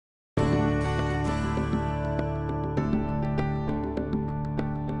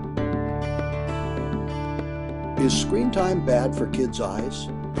Is screen time bad for kids' eyes?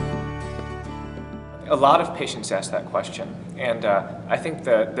 A lot of patients ask that question, and I think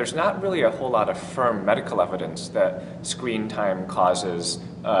that there's not really a whole lot of firm medical evidence that screen time causes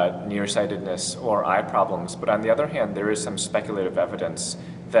nearsightedness or eye problems, but on the other hand, there is some speculative evidence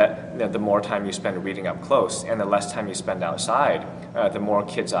that the more time you spend reading up close and the less time you spend outside, the more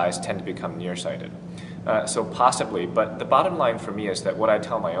kids' eyes tend to become nearsighted. So possibly, but the bottom line for me is that what I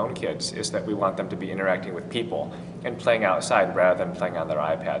tell my own kids is that we want them to be interacting with people and playing outside rather than playing on their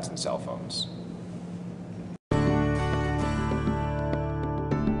iPads and cell phones.